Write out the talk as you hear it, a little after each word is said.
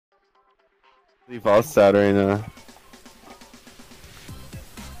Leave all sad right now.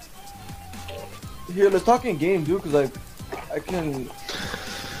 Here, let's talk in game, dude, cause I can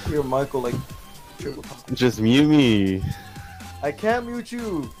hear Michael like triple talk. Just mute me. I can't mute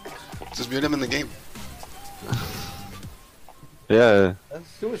you. Just mute him in the game. Yeah.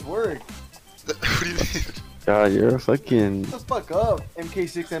 That's too much work. What do you mean? God, you're a fucking Shut the fuck up,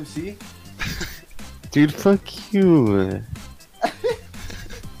 MK6MC. dude. Fuck you.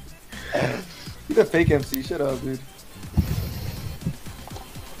 You're the fake MC. Shut up, dude.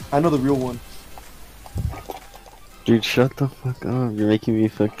 I know the real one. Dude, shut the fuck up. You're making me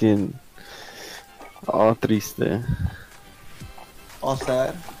fucking all triste. All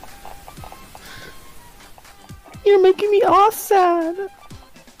sad. You're making me all sad.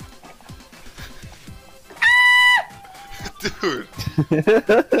 Dude.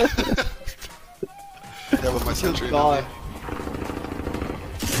 Yeah, with my century. God.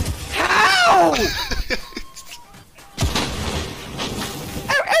 How?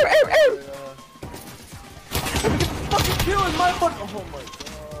 Fucking kill in my fucking. Oh my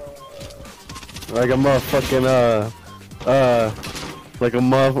god. Like a motherfucking like a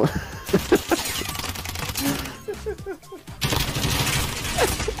mother.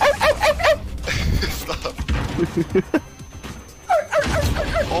 Stop.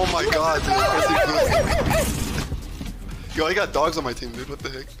 Oh my god, dude. Yo, I got dogs on my team, dude. What the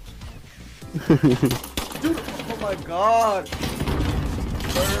heck? Dude, oh my god.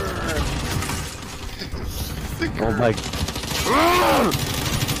 Oh my.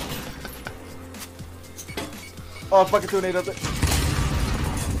 Oh, fucking tornado up there.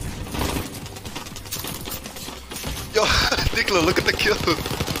 Yo, Nicola, look at the kill.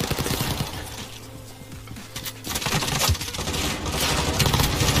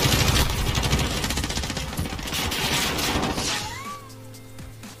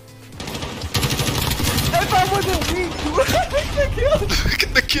 If I wasn't weak, you would have picked the kill. Look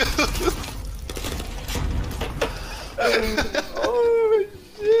at the kill. Oh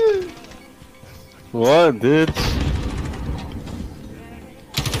shit. What, dude?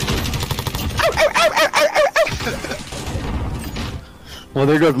 Well,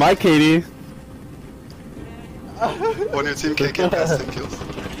 there goes my Katie. On your team can't get past 10 kills.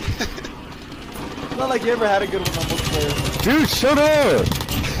 It's not like you ever had a good one on multiplayer. Dude, shut up!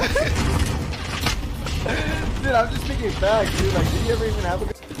 Dude, I'm just thinking back, dude. Like, did you ever even have a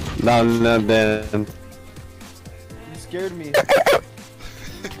good? No, man. You scared me.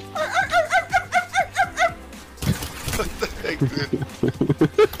 What the heck, dude?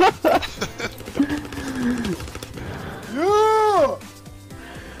 Yeah!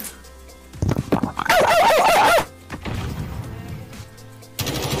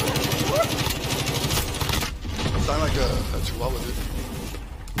 Sound like a chihuahua, dude.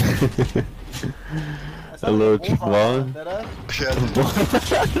 A little chihuahua. Yeah, dude.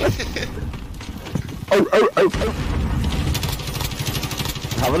 Oh.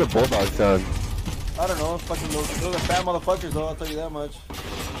 How about a bulldog sound? I don't know, fucking those are fat motherfuckers though, I'll tell you that much.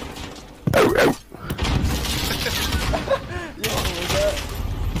 You don't know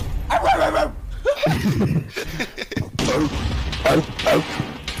that.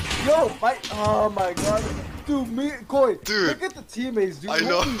 Yo, oh my god. Dude, Koi, Dude. look at the teammates, dude. I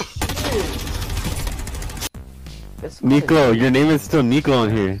know. Holy shit. Nico, your name is still Nico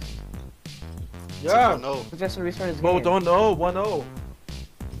on here. Yeah. No. He has to restart his Well, game. don't know, 1-0.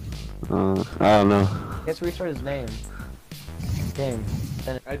 I don't know. He has to restart his name. Game.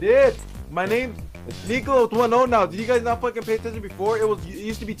 I did. My name Nico 1-0 now. Did you guys not fucking pay attention before? It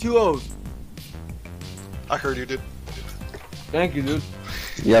used to be 2 O's. I heard you, dude. Thank you, dude.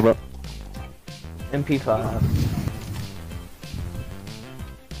 Yeah, bro. MP5.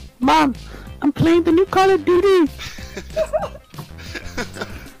 Mom, I'm playing the new Call of Duty.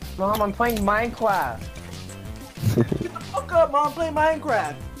 Mom, I'm playing Minecraft. Fuck up, mom. Play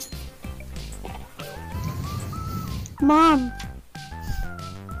Minecraft. Mom.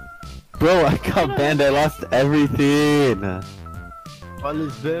 Bro, I got banned. I lost everything.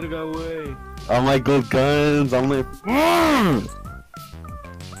 Vales verga, way. All my gold guns. All my.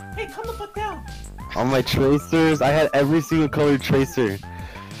 Hey, come the fuck down. All my tracers. I had every single color tracer.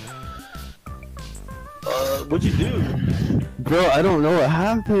 What'd you do? Bro, I don't know what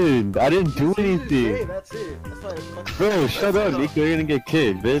happened. I didn't do Hey, anything. that's it. That's why I fucking... Bro, shut up, Nico. You're gonna get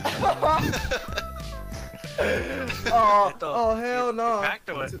kicked, bitch. Oh, hell no. Back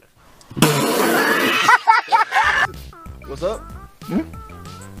to it. What's up?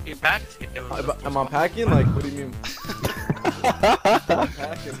 He packed. Am I packing? Like, what do you mean?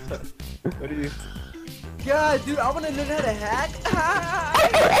 Packing. What do you? God, dude, I wanna learn how to hack.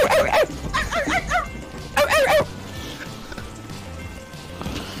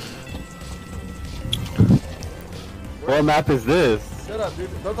 What map is this? Shut up, dude.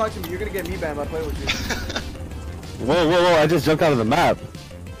 Don't talk to me. You're gonna get me banned by playing with you. Whoa, I just jumped out of the map.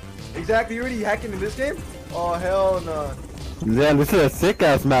 Exactly. You already hacking in this game? Oh, hell no. Damn, this is a sick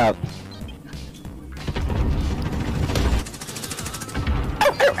ass map.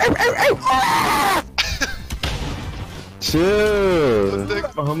 Chill.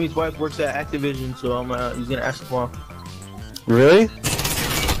 My homie's wife works at Activision, so he's gonna ask for him. Really?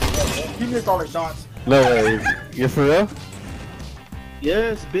 He missed all the shots. No way. You for real?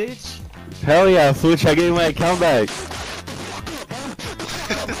 Yes, bitch. Hell yeah, Switch, I gave my account back.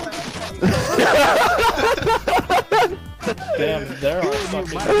 Damn, there are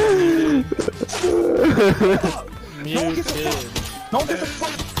fucking muted.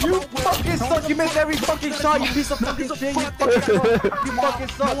 You fucking suck. You missed every fucking shot. You piece of fucking shit. You fucking suck. You fucking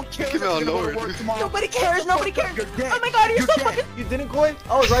suck. Came out of nowhere, dude. Nobody cares. Nobody cares. Oh my god, you're so fucking. You didn't, Koi?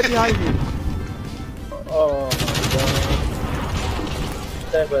 I was right behind you. Oh my god.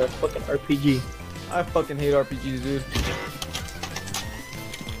 That a fucking RPG. I fucking hate RPGs, dude.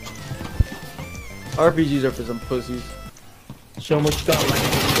 RPGs are for some pussies. Show me what you got, man.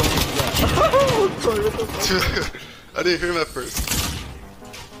 I didn't hear him at first.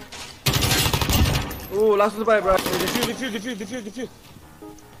 Ooh, last one's by, bro. Defuse.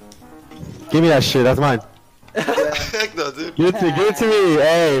 Give me that shit, that's mine. Heck no, dude. Give it to me.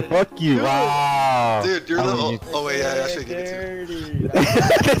 Hey, fuck you. Wow. Dude, you're the. Oh wait, yeah, I should give it to you.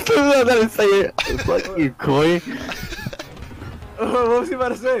 I didn't say it. Fuck you, Koi. What was he about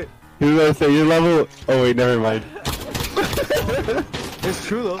to say? He was gonna say your level. Oh wait, never mind. It's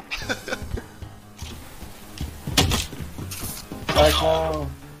true though.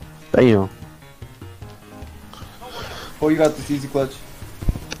 Damn. Oh, you got this easy clutch.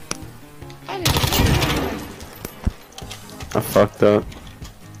 I fucked up.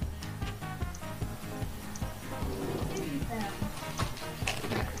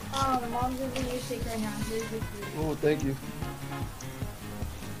 Oh, mom's giving you a shake right now. Here's your food. Oh, thank you.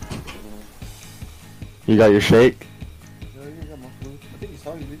 You got your shake? Yeah, you got my food. I think he's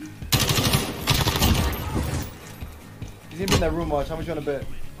hungry, dude. He's gonna be in that room, watch. How much you wanna bet?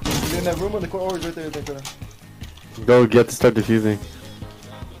 He's in that room or the corner? Oh, he's right there, right there. Go get to start defusing.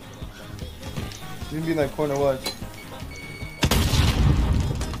 He's gonna be in that corner, watch.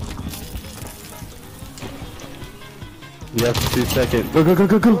 You have 2 seconds. Go.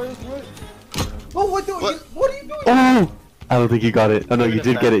 Oh, what are you doing? Oh! I don't think you got it. Oh no, you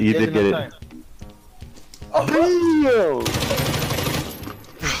did get it. You did get it. Oh,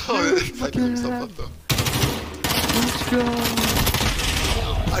 Oh, it's like himself up though. Let's go.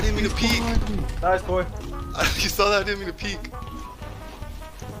 I didn't mean to peek. nice boy. You saw that? I didn't mean to peek.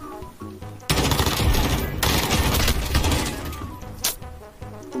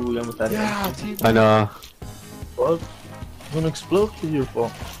 Ooh, you almost had it. I know. Fuck. It's gonna explode to your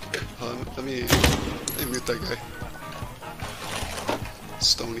fault. Let me mute that guy.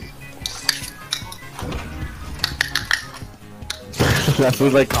 Stony. That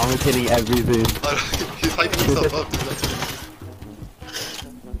was like commentating everything. He's hyping himself up, dude. That's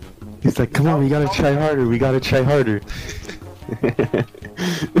He's like, come on, we gotta try harder. We gotta try harder.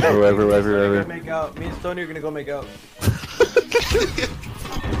 Whatever. We're gonna make out. Me and Stoney are gonna go make out.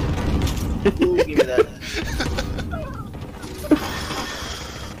 Ooh, give me that.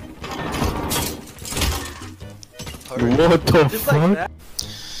 What the Just fuck? like that.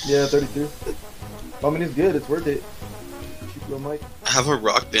 Yeah, 32. I mean, it's good. It's worth it. Keep your mic. I have a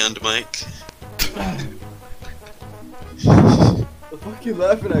rock band mic. The fuck you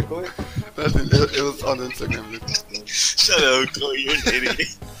laughing at, Koi? it was on Instagram, dude. Shut up, Chloe, you're an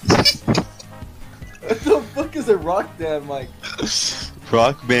idiot. What the fuck is a rock damn mic?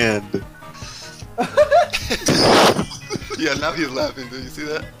 Rock band. Yeah, now he's laughing, dude. You see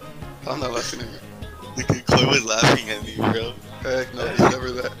that? I'm not laughing at you. Look at Chloe was laughing at me, bro. Heck no, he's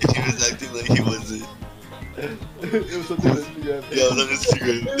never that. He was acting like he wasn't. It was something that Yeah, I was on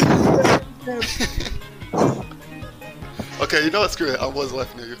Instagram. Okay, you know what? Screw it. I was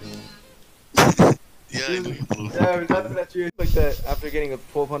laughing at you. Yeah, I know you blew. Yeah, we're laughing at you like that after getting a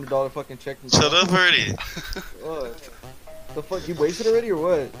 $1,200 fucking check. From Shut up already. What? The fuck? You wasted already or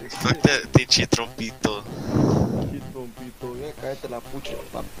what? Fuck that pinche trompito. Ya cállate la pucha.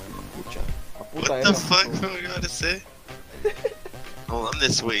 La pucha. La puta What the fuck, bro? You gotta say? Oh, I'm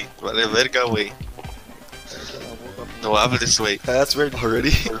this way. Vale, verga, way. No, I'm this way. That's weird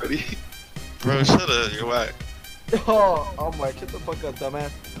already. Bro, shut up. You're whack. Oh my, shut the fuck up,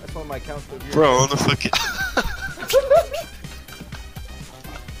 dumbass. That's why my account's still here. Bro, on the fucking.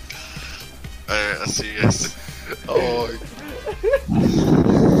 Alright, I'll see you guys. Oh,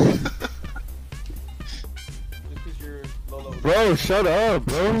 Just 'cause you're Bro, shut up,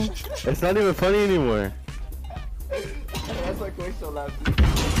 bro. It's not even funny anymore. That's like way so loud.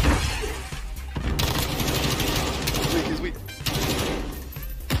 He's weak.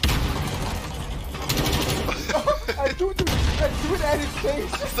 I threw it at his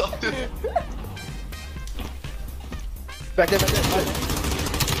face. Stop it. Back there.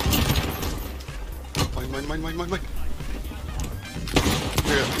 Mine.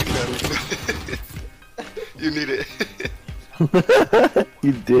 Here, you need it.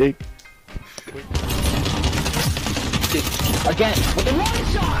 You dick. Again, with the long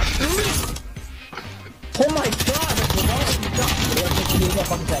shot! Oh my god, that's the long shot!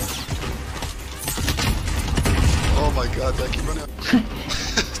 Oh my god, I keep running out.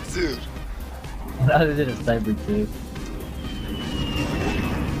 Dude. That is in a sniper too.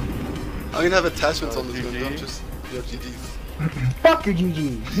 I'm gonna have attachments on this gun, don't just... Yo, GG's. Fuck your GG!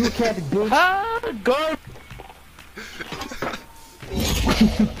 You can't be bitch! Ah, guard!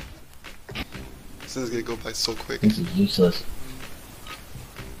 This is gonna go by so quick. This is useless.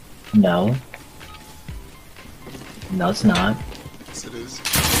 No. No, it's not. Yes, it is.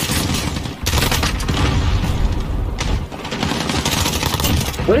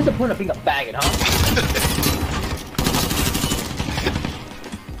 What is the point of being a faggot, huh?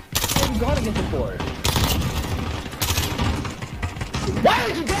 What are you going against it for? Why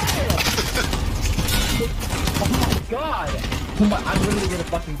did you get it? Oh my god! Oh my, I'm literally gonna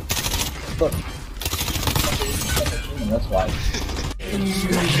fucking... Look. That's why.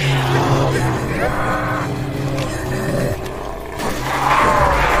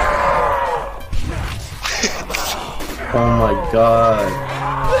 Oh my god.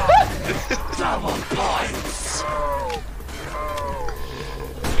 Double points.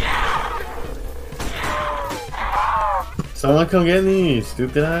 Someone come get me,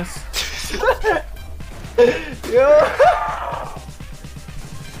 stupid ass. Yo!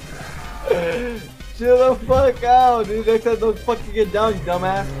 Chill the fuck out, dude. Next time don't fucking get down, you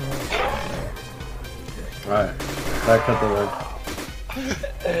dumbass. Alright, back up the leg.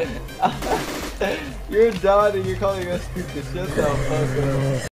 You're done and you're calling us stupid. Shut the fuck up.